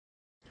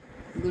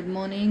Good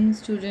morning,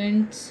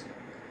 students.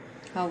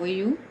 How are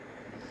you?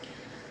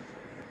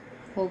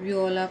 Hope you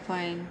all are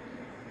fine.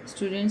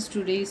 Students,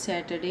 today is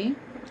Saturday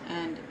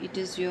and it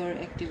is your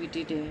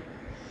activity day.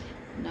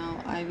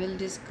 Now, I will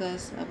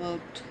discuss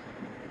about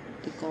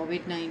the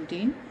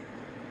COVID-19.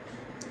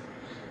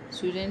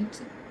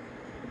 Students,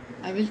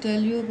 I will tell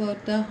you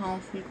about the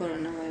harmful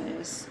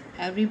coronavirus.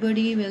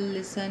 Everybody will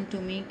listen to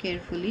me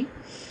carefully,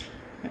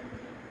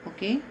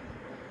 okay?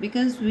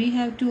 Because we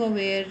have to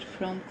aware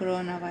from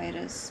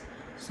coronavirus.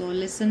 So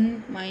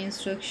listen my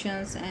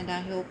instructions and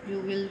I hope you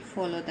will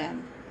follow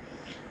them.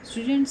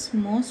 Students,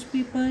 most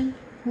people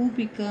who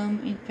become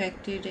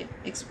infected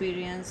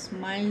experience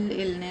mild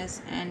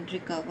illness and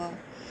recover,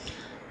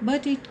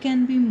 but it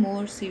can be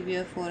more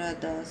severe for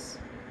others.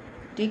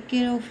 Take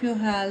care of your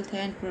health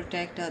and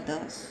protect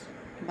others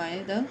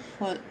by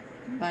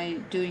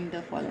doing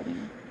the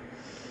following.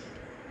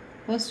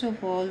 First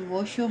of all,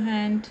 wash your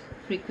hand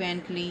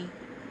frequently.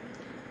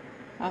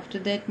 After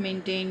that,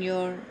 maintain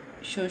your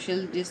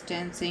social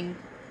distancing.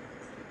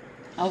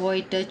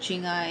 Avoid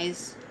touching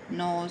eyes,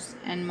 nose,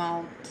 and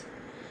mouth.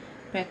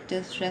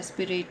 Practice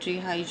respiratory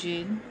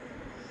hygiene.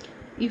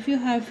 If you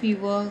have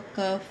fever,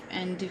 cough,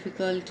 and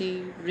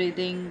difficulty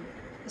breathing,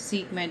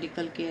 seek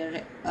medical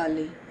care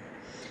early.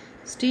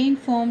 Stay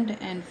informed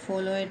and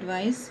follow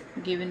advice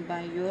given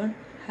by your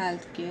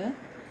healthcare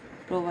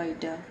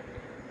provider.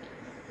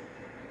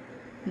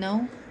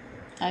 Now,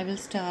 I will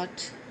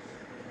start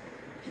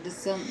with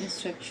some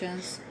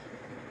instructions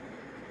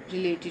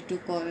related to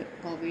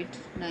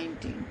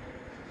COVID-19.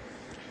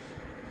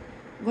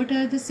 What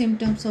are the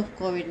symptoms of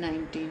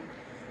COVID-19?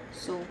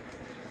 So,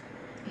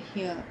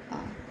 here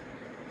are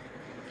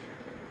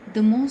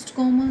the most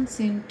common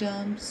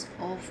symptoms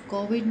of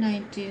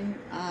COVID-19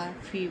 are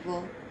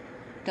fever,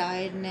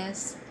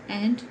 tiredness,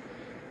 and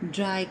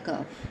dry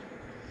cough.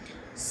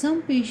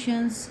 Some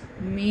patients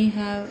may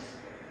have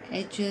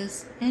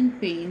itches and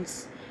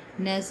pains,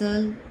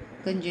 nasal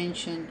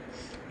congestion,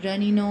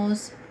 runny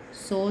nose,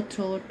 sore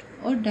throat,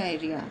 or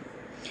diarrhea.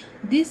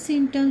 These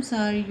symptoms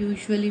are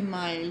usually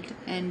mild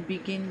and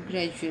begin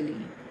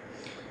gradually.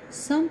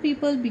 Some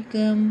people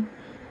become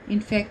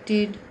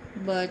infected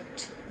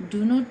but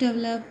do not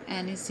develop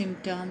any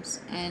symptoms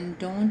and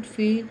don't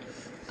feel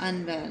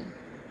unwell.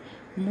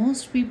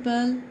 Most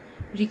people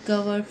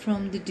recover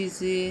from the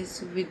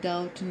disease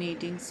without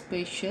needing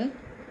special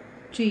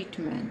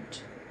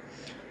treatment.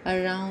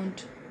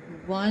 Around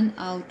 1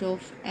 out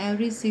of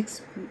every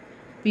 6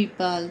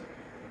 people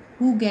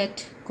who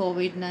get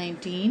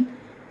COVID-19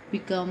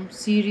 become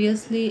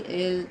seriously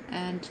ill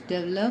and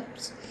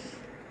develops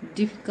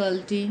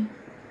difficulty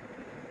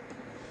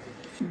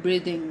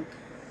breathing.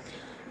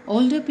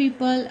 Older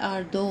people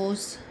are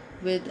those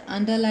with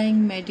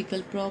underlying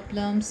medical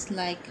problems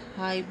like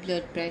high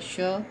blood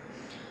pressure,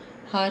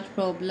 heart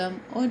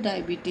problem, or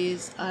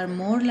diabetes are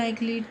more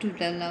likely to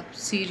develop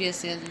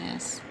serious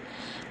illness.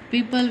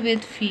 People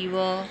with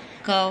fever,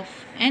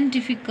 cough, and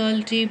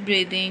difficulty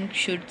breathing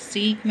should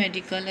seek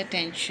medical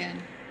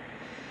attention.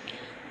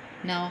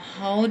 Now,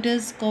 how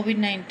does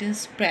COVID-19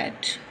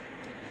 spread?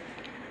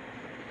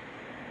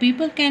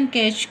 People can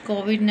catch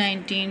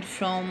COVID-19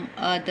 from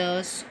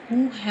others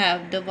who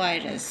have the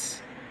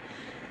virus.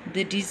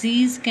 The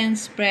disease can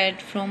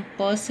spread from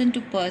person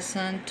to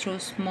person through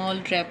small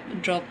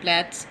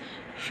droplets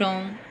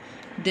from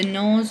the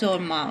nose or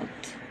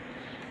mouth,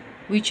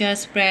 which are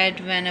spread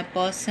when a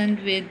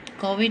person with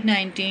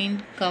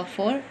COVID-19 cough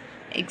or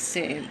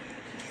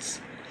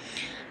exhales.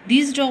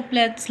 These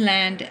droplets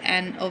land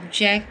on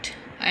objects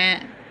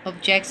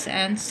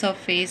and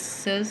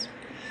surfaces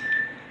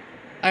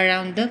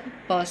around the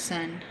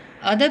person.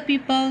 Other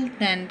people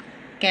then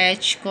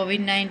catch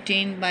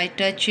COVID-19 by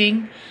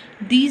touching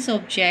these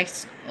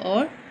objects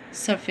or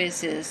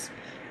surfaces,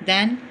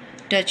 then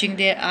touching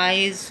their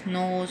eyes,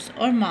 nose,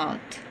 or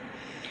mouth.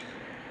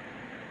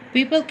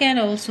 People can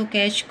also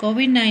catch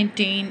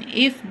COVID-19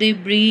 if they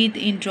breathe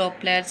in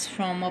droplets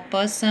from a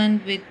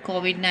person with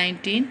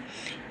COVID-19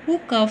 who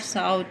coughs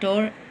out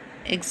or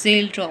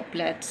exhale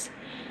droplets.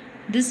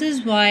 This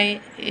is why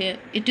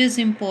it is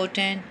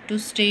important to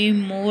stay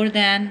more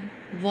than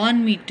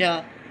 1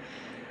 meter,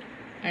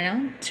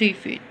 around 3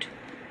 feet,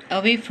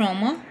 away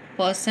from a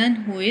person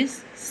who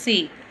is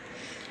sick.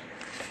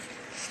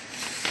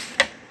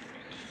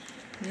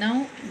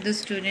 Now, the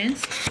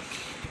students,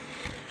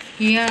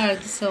 here are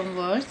some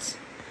words.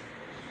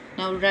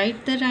 Now,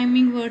 write the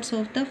rhyming words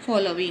of the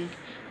following,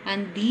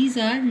 and these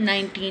are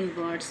 19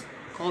 words.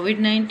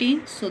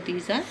 COVID-19, so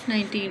these are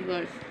 19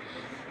 words.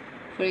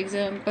 For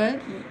example,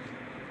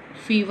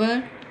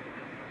 fever,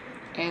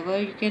 ever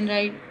you can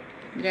write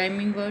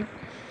rhyming word.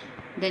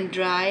 Then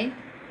dry,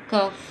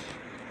 cough,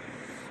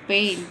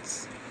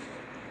 pains,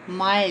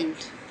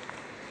 mild,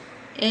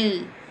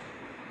 ill,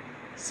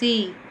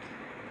 sick,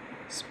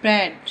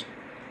 spread,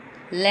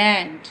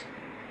 land,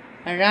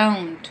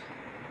 around,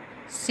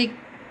 sick,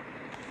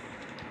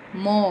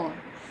 more,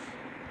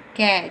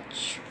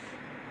 catch,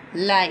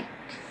 like,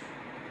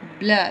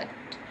 blood,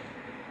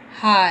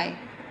 high,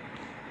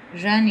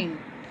 running,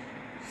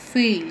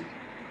 feel,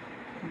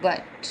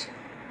 but.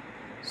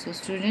 So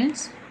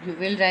students, you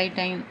will write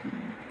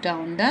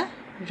down the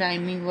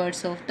rhyming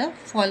words of the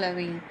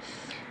following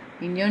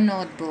in your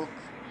notebook,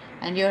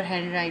 and your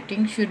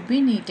handwriting should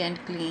be neat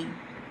and clean.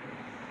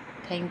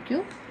 Thank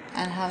you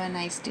and have a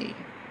nice day.